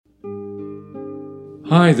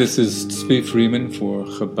Hi, this is Tzvi Freeman for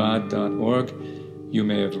Chabad.org. You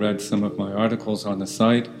may have read some of my articles on the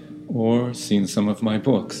site or seen some of my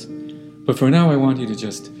books. But for now, I want you to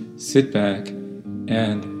just sit back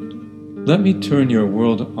and let me turn your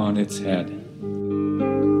world on its head.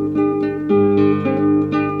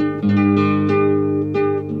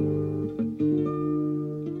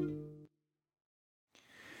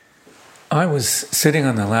 I was sitting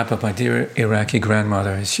on the lap of my dear Iraqi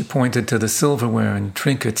grandmother as she pointed to the silverware and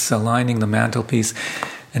trinkets lining the mantelpiece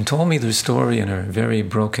and told me their story in her very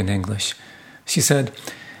broken English. She said,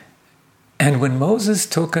 "And when Moses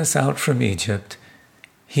took us out from Egypt,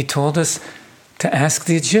 he told us to ask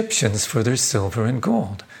the Egyptians for their silver and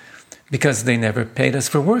gold, because they never paid us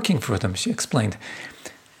for working for them," she explained.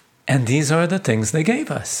 "And these are the things they gave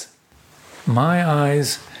us." My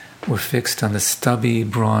eyes were fixed on the stubby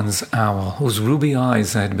bronze owl, whose ruby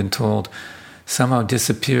eyes, I had been told, somehow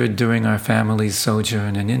disappeared during our family's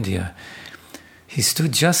sojourn in India. He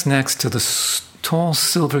stood just next to the tall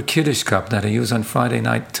silver Kiddush cup that I use on Friday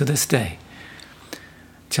night to this day.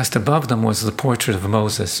 Just above them was the portrait of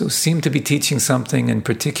Moses, who seemed to be teaching something in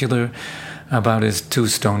particular about his 2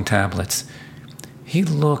 stone tablets. He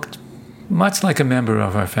looked much like a member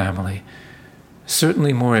of our family,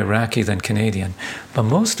 certainly more Iraqi than Canadian. But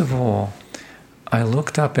most of all, I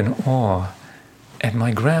looked up in awe at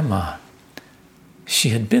my grandma. She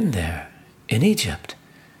had been there, in Egypt.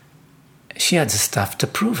 She had the stuff to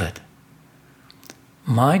prove it.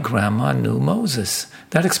 My grandma knew Moses.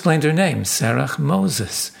 That explained her name, Serach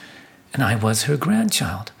Moses. And I was her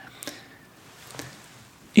grandchild.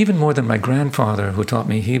 Even more than my grandfather, who taught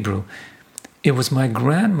me Hebrew, it was my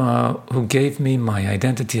grandma who gave me my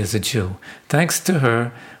identity as a Jew. Thanks to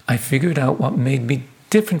her, I figured out what made me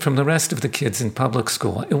different from the rest of the kids in public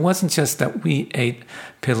school. It wasn't just that we ate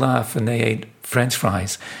pilaf and they ate French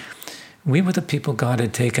fries. We were the people God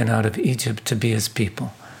had taken out of Egypt to be his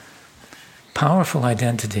people. Powerful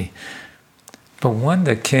identity, but one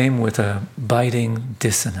that came with a biting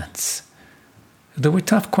dissonance. There were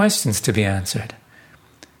tough questions to be answered.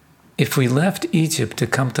 If we left Egypt to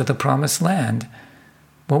come to the Promised Land,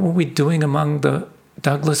 what were we doing among the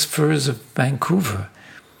Douglas firs of Vancouver?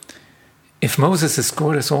 If Moses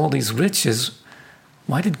escorted us all these riches,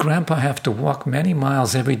 why did Grandpa have to walk many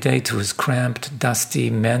miles every day to his cramped, dusty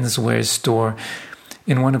menswear store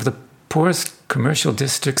in one of the poorest commercial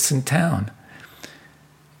districts in town?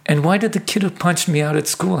 And why did the kid who punched me out at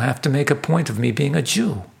school have to make a point of me being a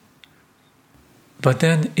Jew? But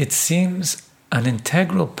then it seems an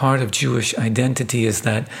integral part of Jewish identity is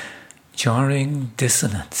that jarring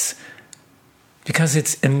dissonance, because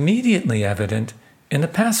it's immediately evident in the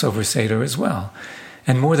Passover Seder as well.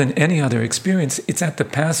 And more than any other experience, it's at the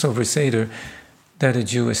Passover Seder that a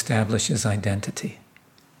Jew establishes identity.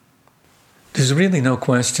 There's really no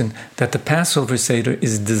question that the Passover Seder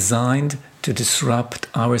is designed to disrupt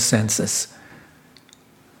our senses.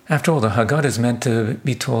 After all, the Haggadah is meant to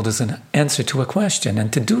be told as an answer to a question.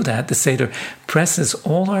 And to do that, the Seder presses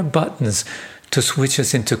all our buttons to switch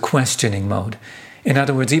us into questioning mode. In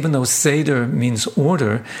other words, even though Seder means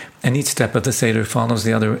order, and each step of the Seder follows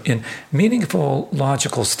the other in meaningful,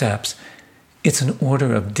 logical steps, it's an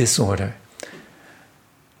order of disorder.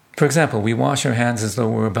 For example, we wash our hands as though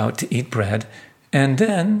we're about to eat bread, and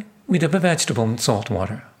then we dip a vegetable in salt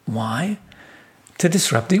water. Why? To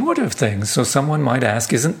disrupt the order of things. So someone might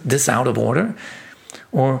ask, isn't this out of order?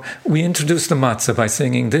 Or we introduce the matzah by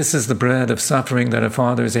singing, "This is the bread of suffering that our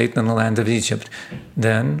fathers ate in the land of Egypt."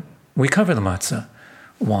 Then we cover the matzah.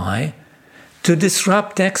 Why? To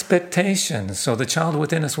disrupt expectations. So the child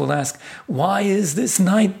within us will ask, why is this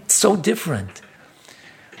night so different?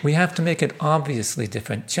 We have to make it obviously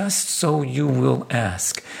different, just so you will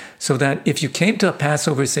ask. So that if you came to a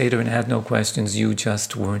Passover Seder and had no questions, you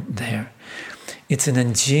just weren't there. It's an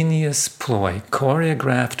ingenious ploy,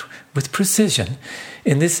 choreographed with precision.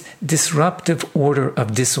 In this disruptive order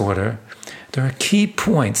of disorder, there are key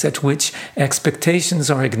points at which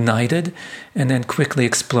expectations are ignited and then quickly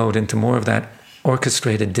explode into more of that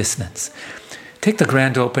orchestrated dissonance. Take the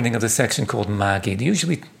grand opening of the section called Magid,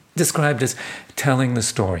 usually described as telling the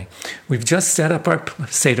story. We've just set up our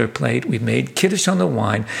Seder plate, we've made Kiddush on the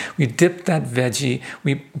wine, we dipped that veggie,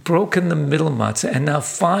 we've broken the middle matzah, and now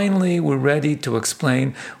finally we're ready to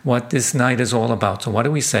explain what this night is all about. So what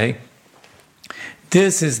do we say?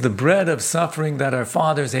 This is the bread of suffering that our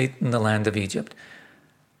fathers ate in the land of Egypt.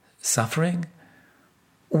 Suffering?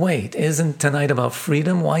 Wait, isn't tonight about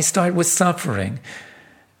freedom? Why start with suffering?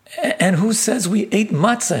 And who says we ate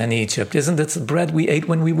matzah in Egypt? Isn't it the bread we ate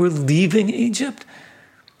when we were leaving Egypt?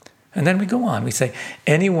 And then we go on. We say,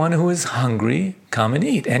 anyone who is hungry, come and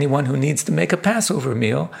eat. Anyone who needs to make a Passover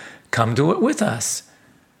meal, come do it with us.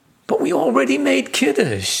 But we already made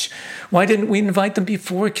Kiddush. Why didn't we invite them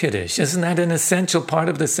before Kiddush? Isn't that an essential part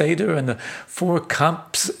of the Seder and the 4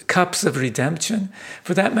 cups of redemption?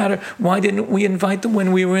 For that matter, why didn't we invite them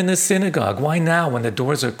when we were in the synagogue? Why now, when the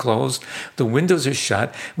doors are closed, the windows are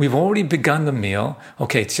shut, we've already begun the meal?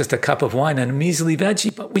 Okay, it's just a cup of wine and a measly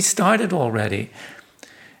veggie, but we started already.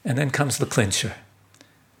 And then comes the clincher.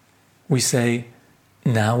 We say,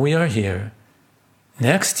 now we are here.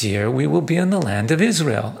 Next year, we will be in the land of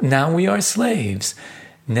Israel. Now we are slaves.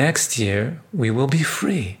 Next year, we will be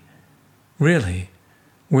free. Really,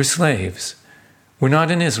 we're slaves. We're not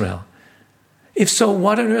in Israel. If so,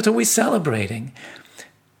 what on earth are we celebrating?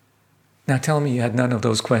 Now tell me you had none of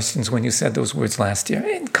those questions when you said those words last year.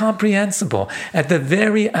 Incomprehensible. At the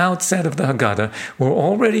very outset of the Haggadah, we're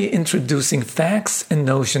already introducing facts and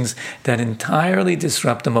notions that entirely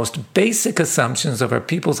disrupt the most basic assumptions of our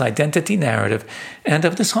people's identity narrative and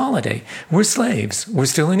of this holiday. We're slaves. We're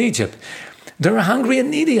still in Egypt. There are hungry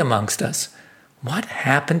and needy amongst us. What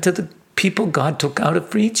happened to the people God took out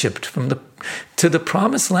of Egypt to the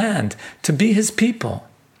promised land to be his people?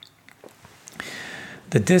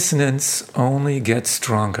 The dissonance only gets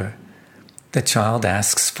stronger. The child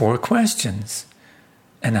asks 4 questions,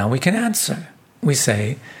 and now we can answer. We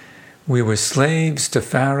say, we were slaves to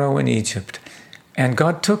Pharaoh in Egypt, and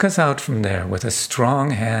God took us out from there with a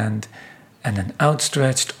strong hand and an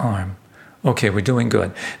outstretched arm. Okay, we're doing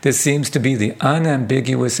good. This seems to be the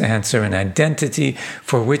unambiguous answer and identity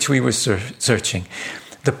for which we were searching.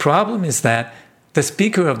 The problem is that the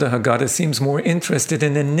speaker of the Haggadah seems more interested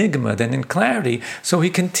in enigma than in clarity, so he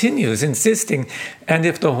continues, insisting, and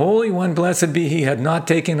if the Holy One, blessed be he, had not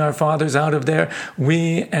taken our fathers out of there,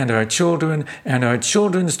 we and our children and our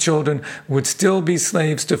children's children would still be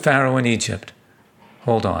slaves to Pharaoh in Egypt.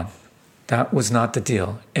 Hold on. That was not the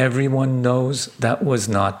deal. Everyone knows that was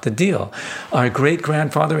not the deal. Our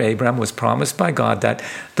great-grandfather Abraham was promised by God that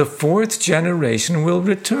the 4th generation will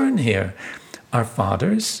return here. Our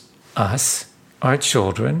fathers, us, our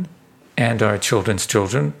children, and our children's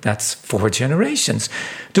children, that's 4 generations.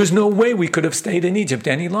 There's no way we could have stayed in Egypt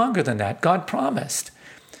any longer than that. God promised.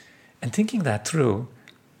 And thinking that through,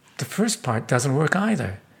 the first part doesn't work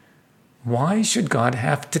either. Why should God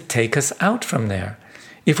have to take us out from there?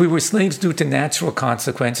 If we were slaves due to natural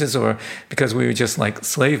consequences or because we were just like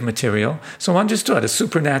slave material, so understood, a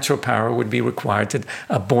supernatural power would be required to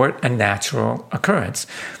abort a natural occurrence.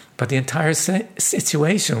 But the entire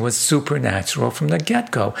situation was supernatural from the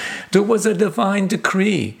get-go. There was a divine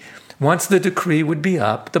decree. Once the decree would be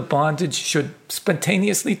up, the bondage should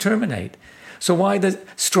spontaneously terminate. So why the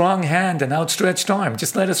strong hand and outstretched arm?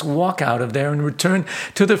 Just let us walk out of there and return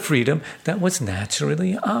to the freedom that was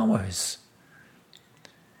naturally ours.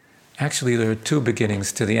 Actually, there are 2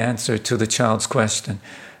 beginnings to the answer to the child's question.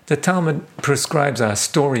 The Talmud prescribes a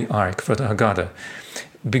story arc for the Haggadah.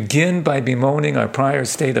 Begin by bemoaning our prior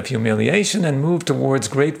state of humiliation and move towards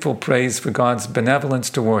grateful praise for God's benevolence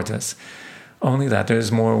towards us. Only that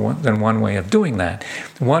there's more than one way of doing that.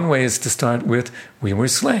 One way is to start with, we were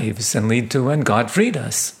slaves, and lead to, and God freed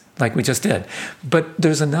us, like we just did. But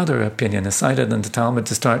there's another opinion cited in the Talmud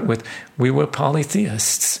to start with, we were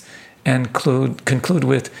polytheists, and conclude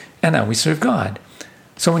with, and now we serve God.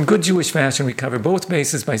 So in good Jewish fashion, we cover both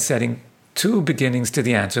bases by setting 2 beginnings to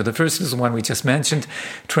the answer. The first is the one we just mentioned,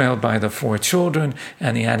 trailed by the 4 children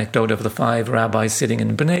and the anecdote of the 5 rabbis sitting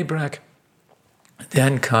in Bnei Brak.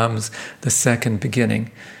 Then comes the second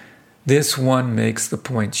beginning. This one makes the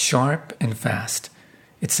point sharp and fast.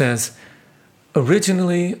 It says,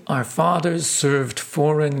 originally our fathers served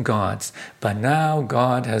foreign gods, but now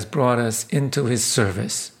God has brought us into his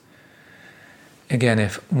service. Again,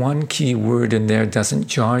 if one key word in there doesn't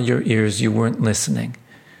jar your ears, you weren't listening.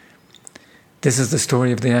 This is the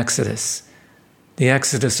story of the Exodus. The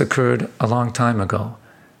Exodus occurred a long time ago.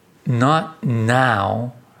 Not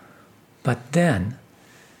now, but then.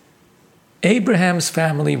 Abraham's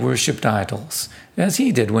family worshipped idols, as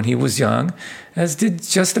he did when he was young, as did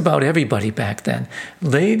just about everybody back then.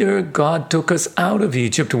 Later, God took us out of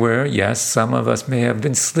Egypt where, yes, some of us may have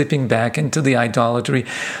been slipping back into the idolatry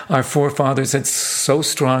our forefathers had so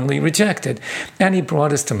strongly rejected. And he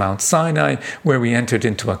brought us to Mount Sinai, where we entered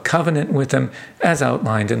into a covenant with him, as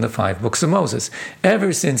outlined in the 5 books of Moses.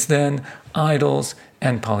 Ever since then, idols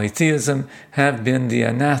and polytheism have been the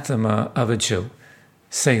anathema of a Jew.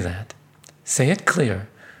 Say that. Say it clear.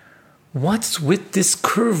 What's with this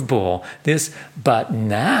curveball? This, but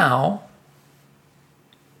now?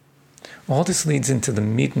 All this leads into the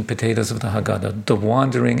meat and potatoes of the Haggadah, the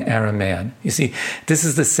wandering Aramean. You see, this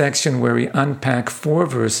is the section where we unpack 4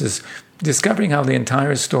 verses, discovering how the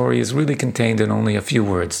entire story is really contained in only a few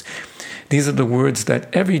words. These are the words that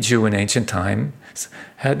every Jew in ancient times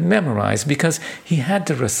had memorized because he had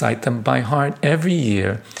to recite them by heart every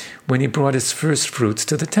year when he brought his first fruits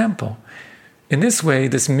to the temple. In this way,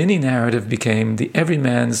 this mini-narrative became the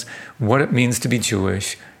everyman's what it means to be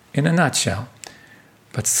Jewish in a nutshell.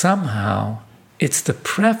 But somehow, it's the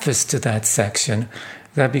preface to that section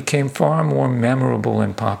that became far more memorable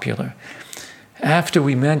and popular. After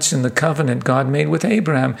we mention the covenant God made with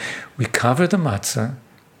Abraham, we cover the matzah,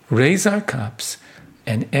 raise our cups,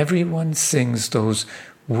 and everyone sings those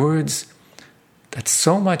words that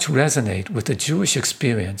so much resonate with the Jewish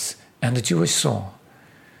experience and the Jewish soul.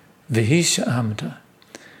 V'hi she'amda.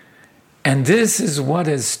 And this is what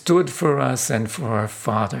has stood for us and for our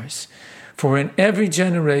fathers. For in every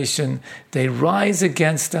generation they rise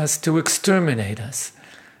against us to exterminate us.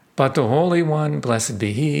 But the Holy One, blessed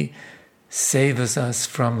be He, saves us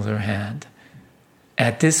from their hand.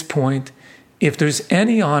 At this point, if there's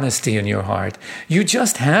any honesty in your heart, you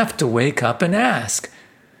just have to wake up and ask,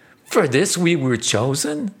 for this we were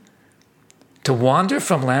chosen? To wander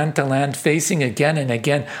from land to land, facing again and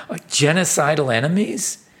again genocidal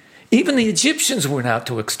enemies? Even the Egyptians were out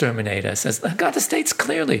to exterminate us, as the Haggadah states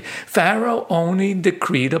clearly. Pharaoh only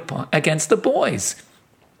decreed against the boys.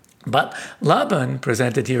 But Laban,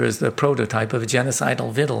 presented here as the prototype of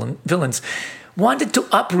genocidal villains, wanted to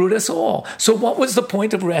uproot us all. So what was the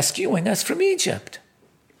point of rescuing us from Egypt?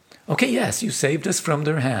 Okay, yes, you saved us from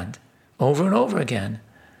their hand, over and over again.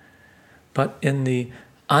 But in the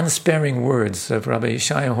unsparing words of Rabbi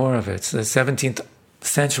Yeshaya Horovitz, the 17th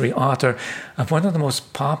century author of one of the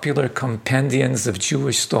most popular compendiums of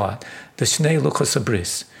Jewish thought, the Shnei Luchos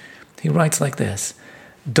Habris, he writes like this: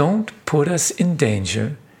 "Don't put us in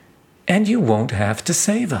danger, and you won't have to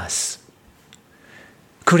save us."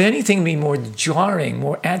 Could anything be more jarring,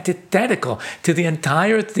 more antithetical to the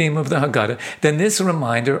entire theme of the Haggadah than this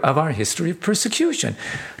reminder of our history of persecution?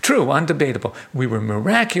 True, undebatable, we were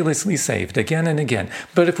miraculously saved again and again.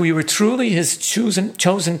 But if we were truly His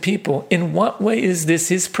chosen people, in what way is this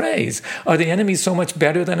His praise? Are the enemies so much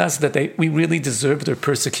better than us that we really deserve their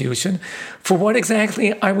persecution? For what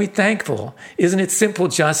exactly are we thankful? Isn't it simple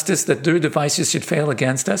justice that their devices should fail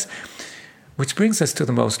against us? Which brings us to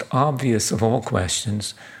the most obvious of all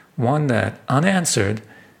questions, one that, unanswered,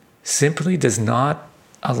 simply does not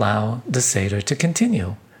allow the Seder to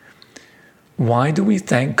continue. Why do we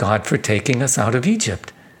thank God for taking us out of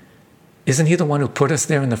Egypt? Isn't He the one who put us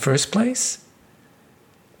there in the first place?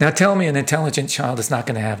 Now tell me an intelligent child is not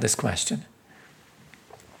going to have this question.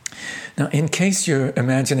 Now, in case you're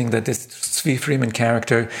imagining that this Tzvi Freeman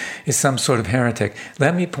character is some sort of heretic,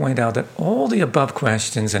 let me point out that all the above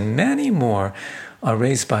questions and many more are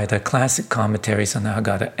raised by the classic commentaries on the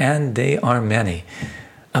Haggadah, and they are many.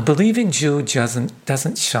 A believing Jew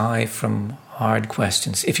doesn't shy from hard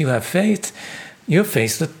questions. If you have faith, you're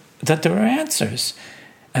faced that there are answers.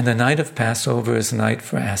 And the night of Passover is a night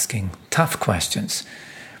for asking tough questions,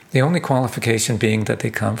 the only qualification being that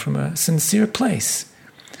they come from a sincere place.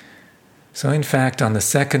 So in fact, on the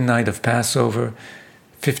second night of Passover,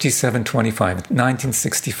 5725,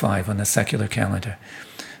 1965 on the secular calendar,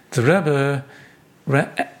 the Rebbe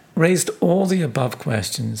raised all the above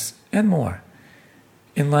questions and more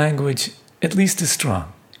in language at least as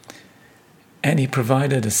strong. And he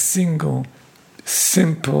provided a single,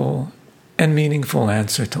 simple, and meaningful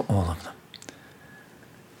answer to all of them.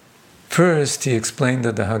 First, he explained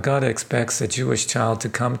that the Haggadah expects a Jewish child to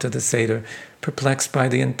come to the Seder perplexed by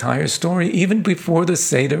the entire story, even before the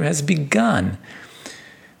Seder has begun.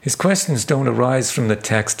 His questions don't arise from the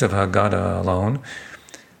text of Haggadah alone,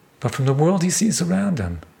 but from the world he sees around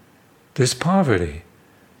him. There's poverty,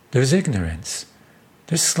 there's ignorance,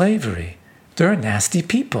 there's slavery, there are nasty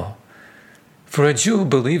people. For a Jew who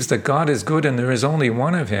believes that God is good and there is only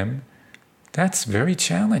one of Him, that's very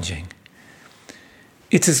challenging.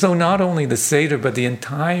 It's as though not only the Seder, but the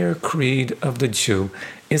entire creed of the Jew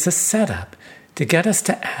is a setup to get us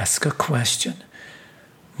to ask a question.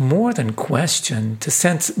 More than question, to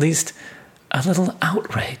sense at least a little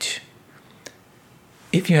outrage.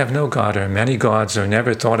 If you have no God or many gods or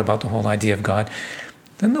never thought about the whole idea of God,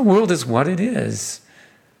 then the world is what it is.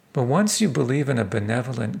 But once you believe in a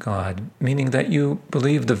benevolent God, meaning that you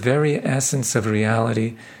believe the very essence of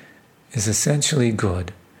reality is essentially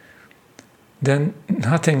good, then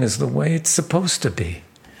nothing is the way it's supposed to be.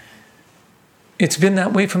 It's been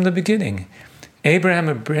that way from the beginning. Abraham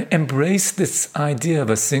embraced this idea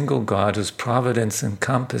of a single God whose providence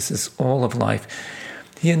encompasses all of life.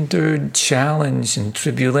 He endured challenge and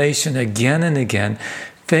tribulation again and again,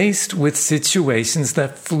 faced with situations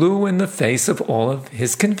that flew in the face of all of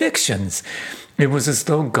his convictions. It was as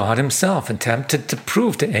though God himself attempted to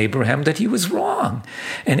prove to Abraham that he was wrong,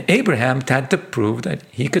 and Abraham had to prove that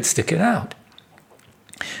he could stick it out.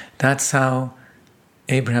 That's how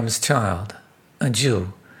Abraham's child, a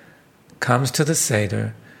Jew, comes to the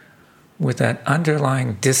Seder with that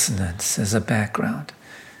underlying dissonance as a background.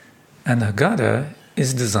 And the Haggadah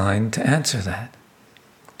is designed to answer that.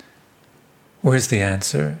 Where's the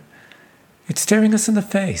answer? It's staring us in the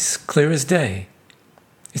face, clear as day.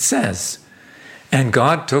 It says, "And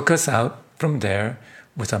God took us out from there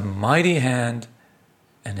with a mighty hand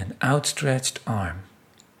and an outstretched arm."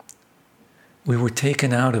 We were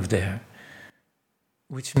taken out of there,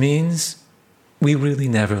 which means we really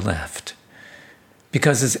never left.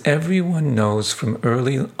 Because as everyone knows from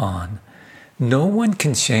early on, no one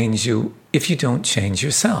can change you if you don't change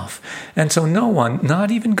yourself. And so no one,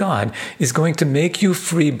 not even God, is going to make you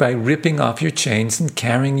free by ripping off your chains and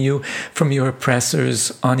carrying you from your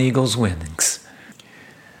oppressors on eagle's wings.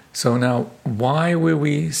 So now, why were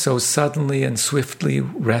we so suddenly and swiftly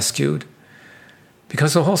rescued?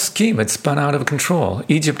 Because the whole scheme had spun out of control.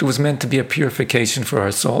 Egypt was meant to be a purification for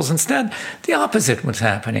our souls. Instead, the opposite was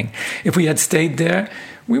happening. If we had stayed there,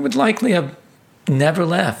 we would likely have never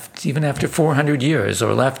left, even after 400 years,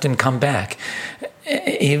 or left and come back.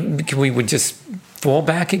 We would just fall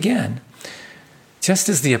back again. Just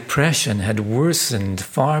as the oppression had worsened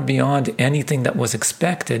far beyond anything that was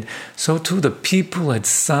expected, so too the people had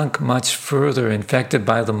sunk much further, infected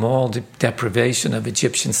by the moral deprivation of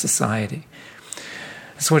Egyptian society.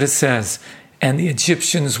 That's what it says. And the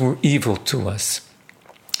Egyptians were evil to us.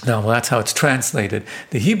 Now, that's how it's translated.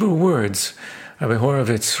 The Hebrew words, Rabbi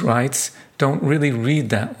Horowitz writes, don't really read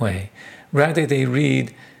that way. Rather, they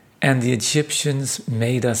read, "And the Egyptians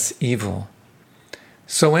made us evil."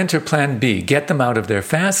 So enter plan B, get them out of there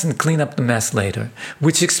fast and clean up the mess later,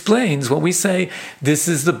 which explains what we say, this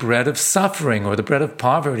is the bread of suffering or the bread of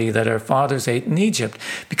poverty that our fathers ate in Egypt.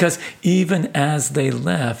 Because even as they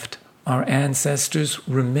left, our ancestors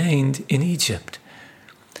remained in Egypt.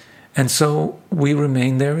 And so we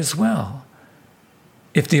remain there as well.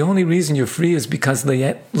 If the only reason you're free is because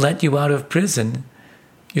they let you out of prison,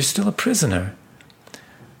 you're still a prisoner.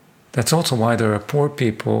 That's also why there are poor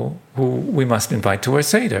people who we must invite to our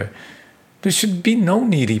Seder. There should be no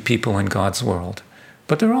needy people in God's world.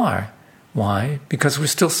 But there are. Why? Because we're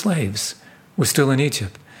still slaves. We're still in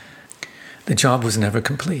Egypt. The job was never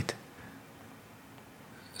complete.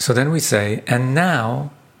 So then we say, and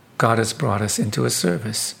now God has brought us into a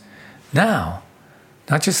service. Now,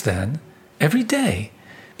 not just then, every day.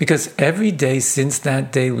 Because every day since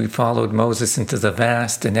that day we followed Moses into the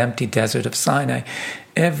vast and empty desert of Sinai,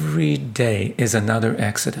 every day is another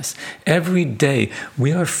Exodus. Every day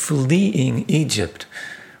we are fleeing Egypt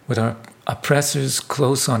with our oppressors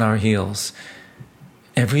close on our heels.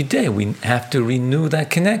 Every day we have to renew that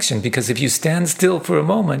connection, because if you stand still for a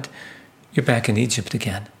moment, you're back in Egypt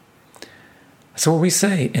again. So what we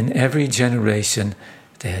say, in every generation,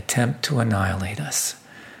 they attempt to annihilate us.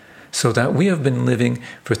 So that we have been living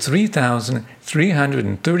for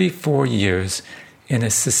 3,334 years in a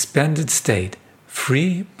suspended state,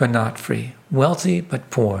 free but not free, wealthy but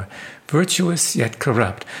poor, virtuous yet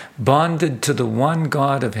corrupt, bonded to the one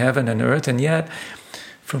God of heaven and earth, and yet,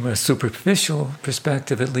 from a superficial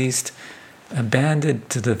perspective at least, abandoned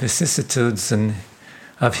to the vicissitudes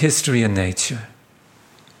of history and nature.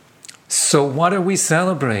 So what are we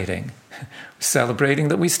celebrating? Celebrating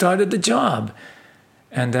that we started the job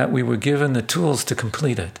and that we were given the tools to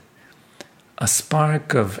complete it. A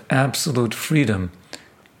spark of absolute freedom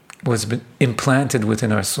was implanted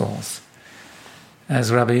within our souls.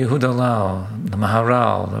 As Rabbi Yehuda Lau, the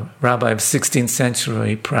Maharal, the rabbi of 16th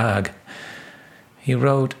century Prague, he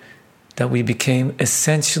wrote that we became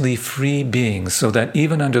essentially free beings, so that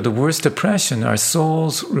even under the worst oppression, our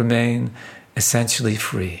souls remain essentially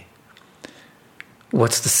free.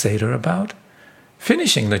 What's the Seder about?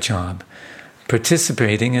 Finishing the job,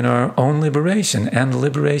 participating in our own liberation and the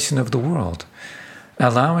liberation of the world,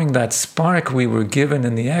 allowing that spark we were given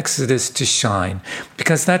in the Exodus to shine,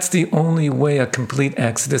 because that's the only way a complete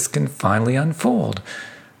Exodus can finally unfold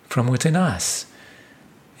from within us.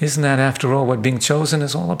 Isn't that, after all, what being chosen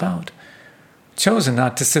is all about? Chosen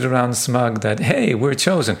not to sit around smug that, hey, we're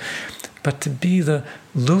chosen, but to be the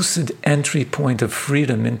lucid entry point of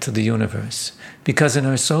freedom into the universe. Because in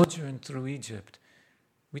our sojourn through Egypt,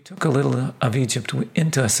 we took a little of Egypt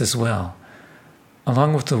into us as well,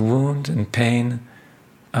 along with the wound and pain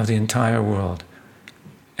of the entire world.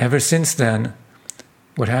 Ever since then,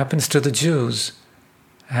 what happens to the Jews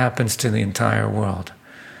happens to the entire world,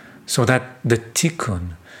 so that the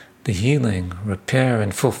tikkun, the healing, repair,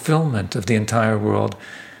 and fulfillment of the entire world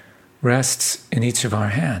rests in each of our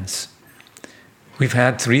hands. We've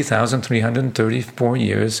had 3,334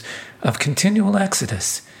 years of continual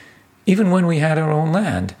exodus. Even when we had our own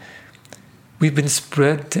land, we've been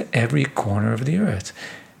spread to every corner of the earth.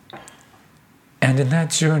 And in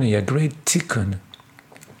that journey, a great tikkun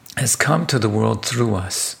has come to the world through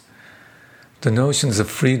us. The notions of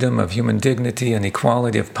freedom, of human dignity and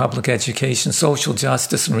equality, of public education, social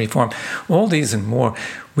justice and reform, all these and more,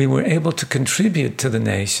 we were able to contribute to the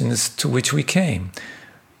nations to which we came.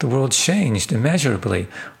 The world changed immeasurably,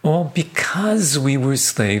 all because we were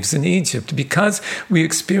slaves in Egypt, because we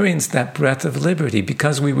experienced that breath of liberty,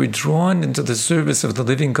 because we were drawn into the service of the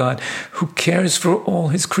living God who cares for all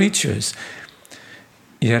his creatures.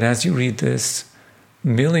 Yet as you read this,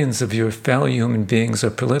 millions of your fellow human beings are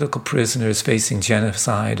political prisoners facing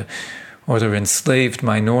genocide, or they're enslaved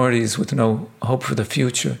minorities with no hope for the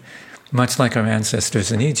future, much like our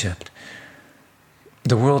ancestors in Egypt.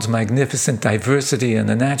 The world's magnificent diversity and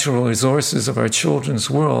the natural resources of our children's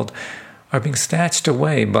world are being snatched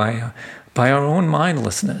away by our own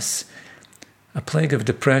mindlessness. A plague of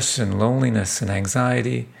depression, loneliness, and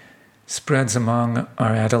anxiety spreads among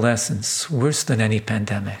our adolescents, worse than any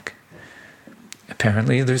pandemic.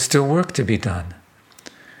 Apparently, there's still work to be done.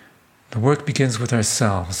 The work begins with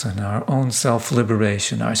ourselves and our own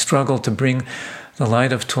self-liberation, our struggle to bring the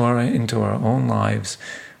light of Torah into our own lives,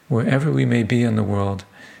 wherever we may be in the world,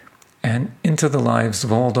 and into the lives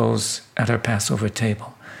of all those at our Passover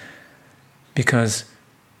table. Because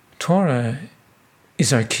Torah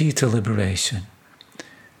is our key to liberation.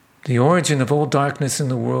 The origin of all darkness in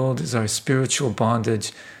the world is our spiritual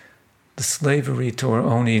bondage, the slavery to our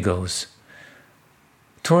own egos.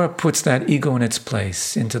 Torah puts that ego in its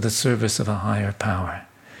place into the service of a higher power.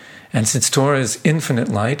 And since Torah is infinite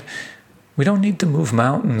light, we don't need to move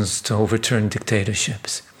mountains to overturn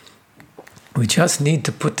dictatorships. We just need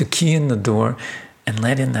to put the key in the door and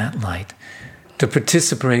let in that light, to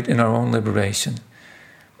participate in our own liberation.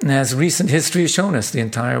 And as recent history has shown us, the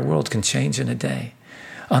entire world can change in a day.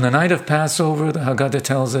 On the night of Passover, the Haggadah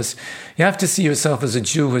tells us, you have to see yourself as a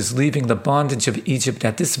Jew who is leaving the bondage of Egypt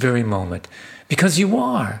at this very moment, because you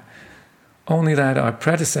are. Only that our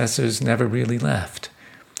predecessors never really left.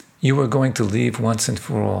 You are going to leave once and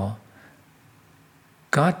for all.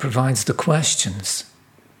 God provides the questions.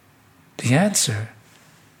 The answer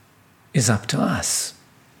is up to us.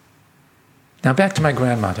 Now back to my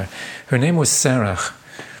grandmother. Her name was Serach.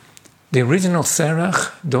 The original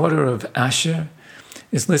Serach, daughter of Asher,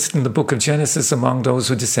 is listed in the book of Genesis among those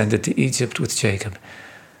who descended to Egypt with Jacob.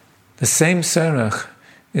 The same Serach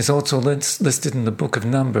is also listed in the book of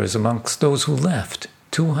Numbers amongst those who left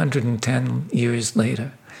 210 years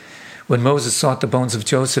later. When Moses sought the bones of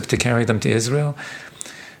Joseph to carry them to Israel,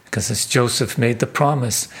 because as Joseph made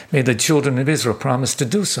the children of Israel promise to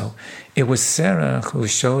do so, it was Serach who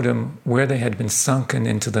showed him where they had been sunken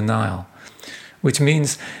into the Nile, which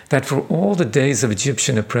means that for all the days of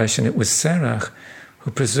Egyptian oppression, it was Serach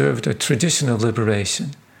who preserved a tradition of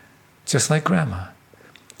liberation, just like Grandma.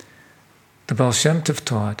 The Baal Shem Tov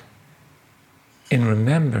taught, in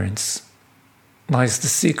remembrance lies the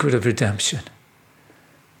secret of redemption.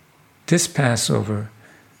 This Passover,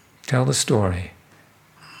 tell the story,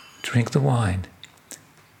 drink the wine,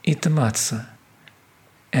 eat the matzah,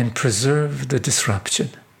 and preserve the disruption.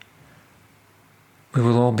 We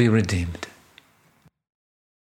will all be redeemed.